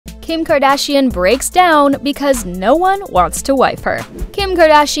Kim Kardashian breaks down because no one wants to wife her. Kim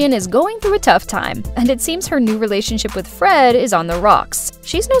Kardashian is going through a tough time, and it seems her new relationship with Fred is on the rocks.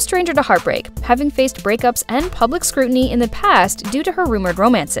 She's no stranger to heartbreak, having faced breakups and public scrutiny in the past due to her rumored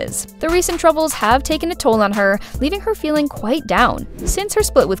romances. The recent troubles have taken a toll on her, leaving her feeling quite down. Since her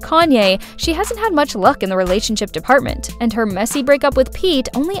split with Kanye, she hasn't had much luck in the relationship department, and her messy breakup with Pete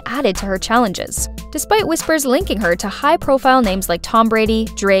only added to her challenges. Despite whispers linking her to high-profile names like Tom Brady,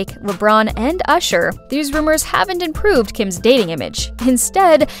 Drake, LeBron, and Usher, these rumors haven't improved Kim's dating image.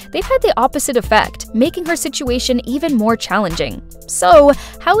 Instead, they've had the opposite effect, making her situation even more challenging. So,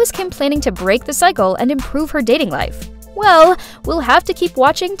 how is Kim planning to break the cycle and improve her dating life? Well, we'll have to keep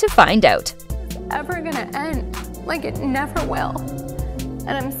watching to find out. It's ever gonna end, like it never will.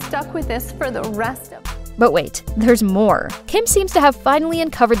 And I'm stuck with this for the rest of. But wait, there's more. Kim seems to have finally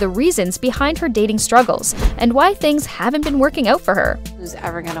uncovered the reasons behind her dating struggles and why things haven't been working out for her. Who's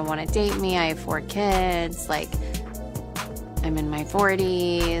ever gonna want to date me? I have 4 kids, like, I'm in my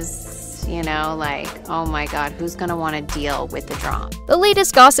 40s, you know, like, oh my god, who's gonna want to deal with the drama? The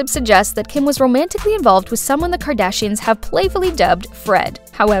latest gossip suggests that Kim was romantically involved with someone the Kardashians have playfully dubbed Fred.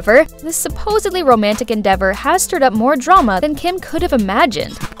 However, this supposedly romantic endeavor has stirred up more drama than Kim could have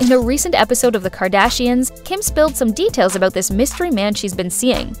imagined. In a recent episode of the Kardashians, Kim spilled some details about this mystery man she's been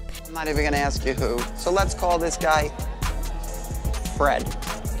seeing. I'm not even gonna ask you who, so let's call this guy Fred.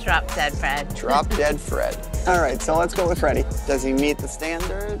 Drop dead Fred. Drop dead Fred. All right, so let's go with Freddie. Does he meet the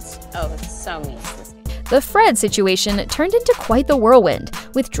standards? Oh, so mean. The Fred situation turned into quite the whirlwind,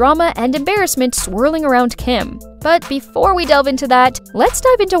 with drama and embarrassment swirling around Kim. But before we delve into that, let's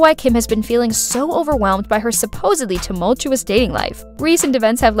dive into why Kim has been feeling so overwhelmed by her supposedly tumultuous dating life. Recent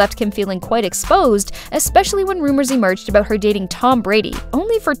events have left Kim feeling quite exposed, especially when rumors emerged about her dating Tom Brady,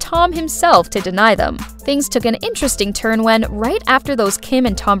 only for Tom himself to deny them. Things took an interesting turn when, right after those Kim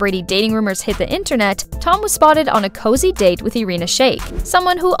and Tom Brady dating rumors hit the internet, Tom was spotted on a cozy date with Irina Shayk,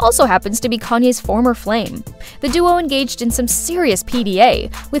 someone who also happens to be Kanye's former flame. The duo engaged in some serious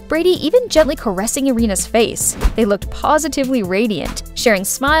PDA, with Brady even gently caressing Irina's face. They looked positively radiant, sharing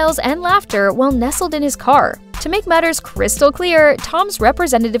smiles and laughter while nestled in his car. To make matters crystal clear, Tom's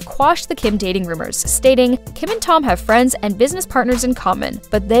representative quashed the Kim dating rumors, stating, "Kim and Tom have friends and business partners in common,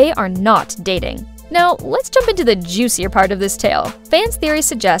 but they are not dating." Now, let's jump into the juicier part of this tale. Fans' theories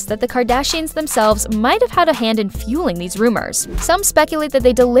suggest that the Kardashians themselves might have had a hand in fueling these rumors. Some speculate that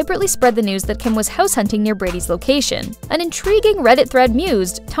they deliberately spread the news that Kim was house hunting near Brady's location. An intriguing Reddit thread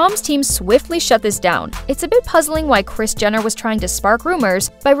mused, Tom's team swiftly shut this down. It's a bit puzzling why Kris Jenner was trying to spark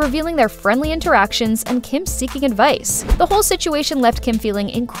rumors by revealing their friendly interactions and Kim seeking advice. The whole situation left Kim feeling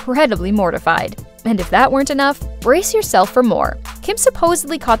incredibly mortified. And if that weren't enough, brace yourself for more. Kim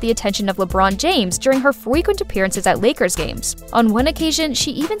supposedly caught the attention of LeBron James during her frequent appearances at Lakers games. On one occasion,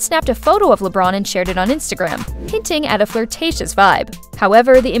 she even snapped a photo of LeBron and shared it on Instagram, hinting at a flirtatious vibe.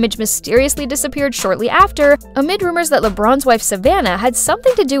 However, the image mysteriously disappeared shortly after, amid rumors that LeBron's wife Savannah had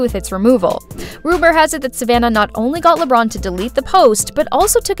something to do with its removal. Rumor has it that Savannah not only got LeBron to delete the post, but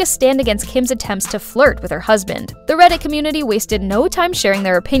also took a stand against Kim's attempts to flirt with her husband. The Reddit community wasted no time sharing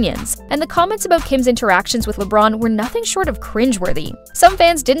their opinions, and the comments about Kim's interactions with LeBron were nothing short of cringeworthy. Some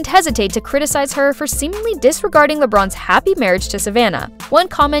fans didn't hesitate to criticize her for seemingly disregarding LeBron's happy marriage to Savannah. One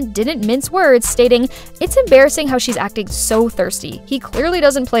comment didn't mince words, stating, "It's embarrassing how she's acting so thirsty. He clearly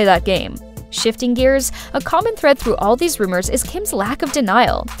doesn't play that game." Shifting gears, a common thread through all these rumors is Kim's lack of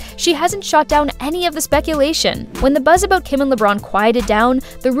denial. She hasn't shot down any of the speculation. When the buzz about Kim and LeBron quieted down,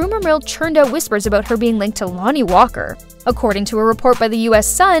 the rumor mill churned out whispers about her being linked to Lonnie Walker. According to a report by the US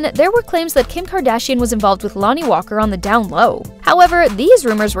Sun, there were claims that Kim Kardashian was involved with Lonnie Walker on the down low. However, these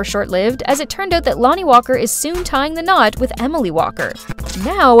rumors were short-lived, as it turned out that Lonnie Walker is soon tying the knot with Emily Walker.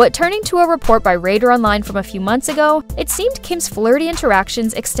 Now, turning to a report by Radar Online from a few months ago, it seemed Kim's flirty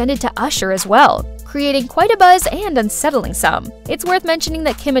interactions extended to Usher as well, creating quite a buzz and unsettling some. It's worth mentioning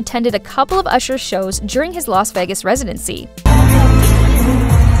that Kim attended a couple of Usher's shows during his Las Vegas residency.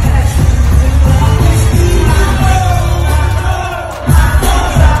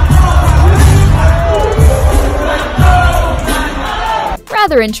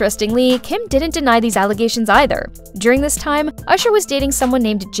 Rather interestingly, Kim didn't deny these allegations either. During this time, Usher was dating someone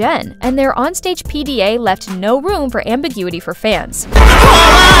named Jen, and their onstage PDA left no room for ambiguity for fans.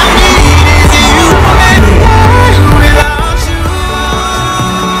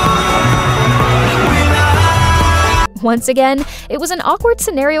 Once again, it was an awkward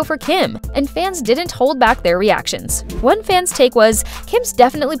scenario for Kim, and fans didn't hold back their reactions. One fan's take was, Kim's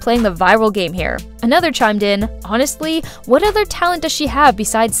definitely playing the viral game here. Another chimed in, honestly, what other talent does she have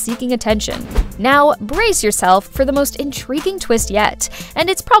besides seeking attention? Now, brace yourself for the most intriguing twist yet, and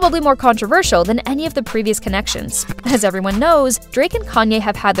it's probably more controversial than any of the previous connections. As everyone knows, Drake and Kanye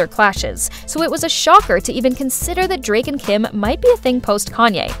have had their clashes, so it was a shocker to even consider that Drake and Kim might be a thing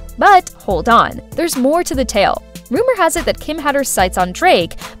post-Kanye. But hold on, there's more to the tale. Rumor has it that Kim had her sights on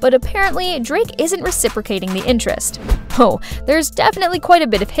Drake, but apparently Drake isn't reciprocating the interest. Oh, there's definitely quite a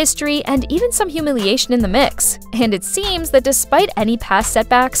bit of history and even some humiliation in the mix. And it seems that despite any past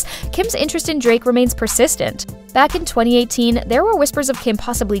setbacks, Kim's interest in Drake remains persistent. Back in 2018, there were whispers of Kim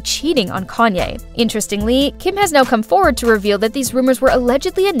possibly cheating on Kanye. Interestingly, Kim has now come forward to reveal that these rumors were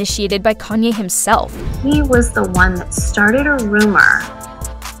allegedly initiated by Kanye himself. He was the one that started a rumor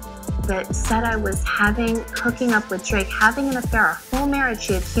that said I was hooking up with Drake, having an affair, a full marriage.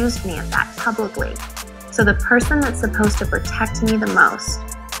 She accused me of that publicly. So the person that's supposed to protect me the most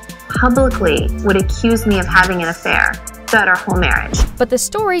publicly would accuse me of having an affair throughout our whole marriage. But the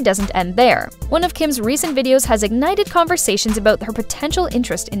story doesn't end there. One of Kim's recent videos has ignited conversations about her potential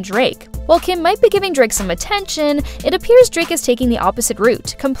interest in Drake. While Kim might be giving Drake some attention, it appears Drake is taking the opposite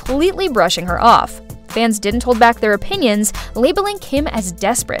route, completely brushing her off. Fans didn't hold back their opinions, labeling Kim as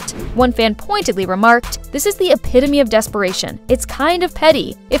desperate. One fan pointedly remarked, "This is the epitome of desperation. It's kind of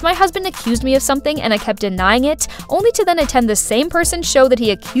petty. If my husband accused me of something and I kept denying it, only to then attend the same person's show that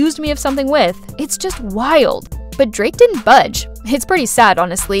he accused me of something with, it's just wild." But Drake didn't budge. It's pretty sad,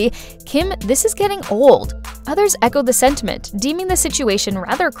 honestly. Kim, this is getting old. Others echoed the sentiment, deeming the situation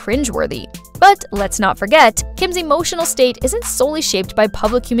rather cringeworthy. But let's not forget, Kim's emotional state isn't solely shaped by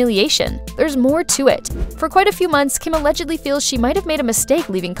public humiliation. There's more to it. For quite a few months, Kim allegedly feels she might have made a mistake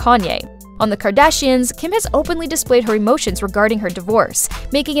leaving Kanye. On the Kardashians, Kim has openly displayed her emotions regarding her divorce,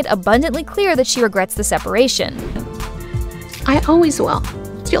 making it abundantly clear that she regrets the separation. I always will.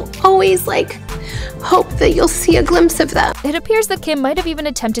 You'll always, hope that you'll see a glimpse of that. It appears that Kim might have even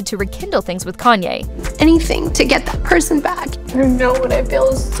attempted to rekindle things with Kanye. Anything to get that person back. You know what I feel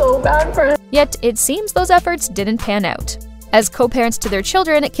is so bad for him. Yet, it seems those efforts didn't pan out. As co-parents to their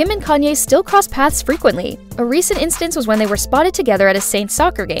children, Kim and Kanye still cross paths frequently. A recent instance was when they were spotted together at a Saints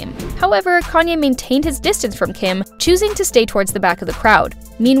soccer game. However, Kanye maintained his distance from Kim, choosing to stay towards the back of the crowd.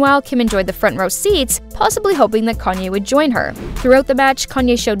 Meanwhile, Kim enjoyed the front row seats, possibly hoping that Kanye would join her. Throughout the match,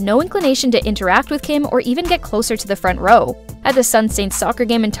 Kanye showed no inclination to interact with Kim or even get closer to the front row. At the Sun Saints soccer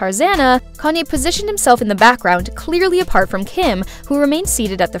game in Tarzana, Kanye positioned himself in the background, clearly apart from Kim, who remained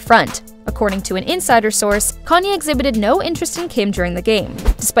seated at the front. According to an insider source, Kanye exhibited no interest in Kim during the game.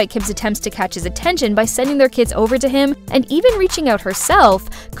 Despite Kim's attempts to catch his attention by sending their kids over to him and even reaching out herself,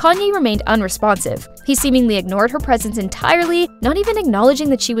 Kanye remained unresponsive. He seemingly ignored her presence entirely, not even acknowledging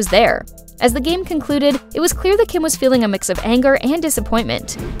that she was there. As the game concluded, it was clear that Kim was feeling a mix of anger and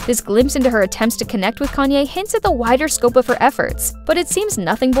disappointment. This glimpse into her attempts to connect with Kanye hints at the wider scope of her efforts, but it seems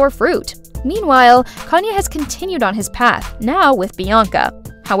nothing bore fruit. Meanwhile, Kanye has continued on his path, now with Bianca.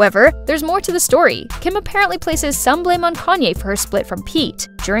 However, there's more to the story. Kim apparently places some blame on Kanye for her split from Pete.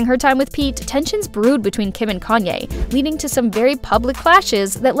 During her time with Pete, tensions brewed between Kim and Kanye, leading to some very public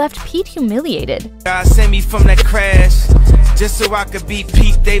clashes that left Pete humiliated. God sent me from that crash just so I could beat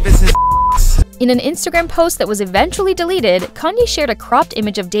Pete Davidson's. In an Instagram post that was eventually deleted, Kanye shared a cropped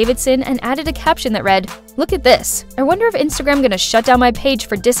image of Davidson and added a caption that read, "Look at this. I wonder if Instagram gonna shut down my page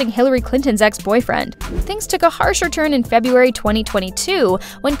for dissing Hillary Clinton's ex-boyfriend." Things took a harsher turn in February 2022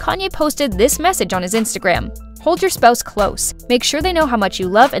 when Kanye posted this message on his Instagram. "Hold your spouse close. Make sure they know how much you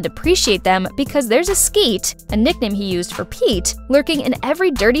love and appreciate them because there's a skeet," a nickname he used for Pete, lurking in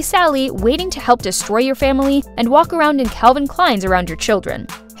every dirty Sally waiting to help destroy your family and walk around in Calvin Klein's around your children.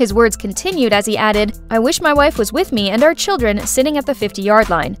 His words continued as he added, "I wish my wife was with me and our children sitting at the 50-yard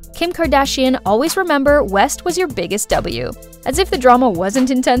line. Kim Kardashian, always remember West was your biggest W." As if the drama wasn't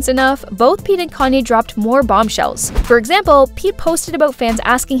intense enough, both Pete and Kanye dropped more bombshells. For example, Pete posted about fans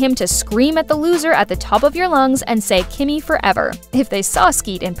asking him to scream at the loser at the top of your lungs and say Kimmy forever if they saw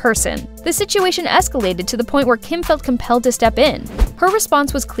Skeet in person. The situation escalated to the point where Kim felt compelled to step in. Her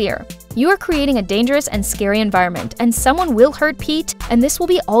response was clear. "You are creating a dangerous and scary environment, and someone will hurt Pete, and this will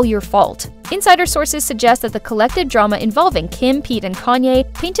be all your fault." Insider sources suggest that the collective drama involving Kim, Pete, and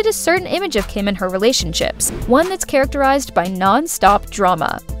Kanye painted a certain image of Kim and her relationships, one that's characterized by non-stop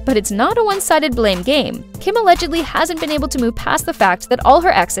drama. But it's not a one-sided blame game. Kim allegedly hasn't been able to move past the fact that all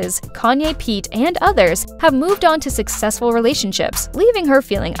her exes, Kanye, Pete, and others, have moved on to successful relationships, leaving her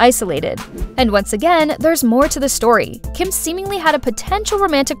feeling isolated. And once again, there's more to the story. Kim seemingly had a potential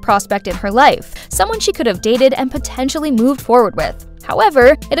romantic prospect in her life, someone she could have dated and potentially moved forward with.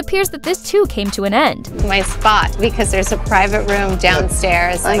 However, it appears that this too came to an end. My spot, because there's a private room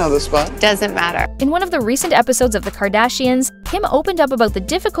downstairs. I know the spot. Doesn't matter. In one of the recent episodes of The Kardashians, Kim opened up about the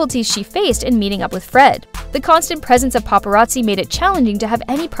difficulties she faced in meeting up with Fred. The constant presence of paparazzi made it challenging to have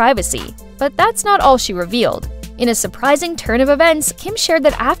any privacy. But that's not all she revealed. In a surprising turn of events, Kim shared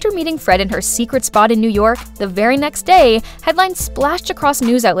that after meeting Fred in her secret spot in New York, the very next day, headlines splashed across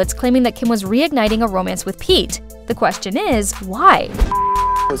news outlets claiming that Kim was reigniting a romance with Pete. The question is, why?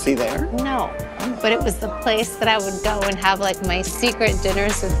 Was he there? No, but it was the place that I would go and have like my secret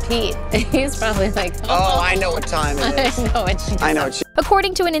dinners with Pete. He's probably like, Oh, I know what time it is. I know it.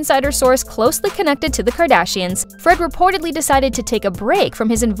 According to an insider source closely connected to the Kardashians, Fred reportedly decided to take a break from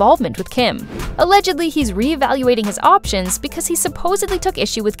his involvement with Kim. Allegedly, he's reevaluating his options because he supposedly took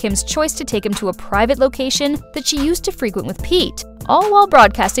issue with Kim's choice to take him to a private location that she used to frequent with Pete, all while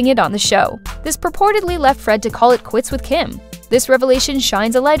broadcasting it on the show. This purportedly left Fred to call it quits with Kim. This revelation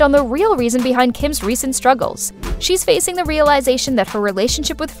shines a light on the real reason behind Kim's recent struggles. She's facing the realization that her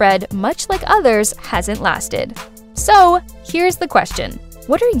relationship with Fred, much like others, hasn't lasted. So, here's the question.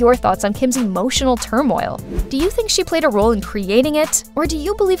 What are your thoughts on Kim's emotional turmoil? Do you think she played a role in creating it? Or do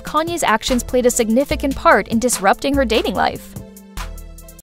you believe Kanye's actions played a significant part in disrupting her dating life?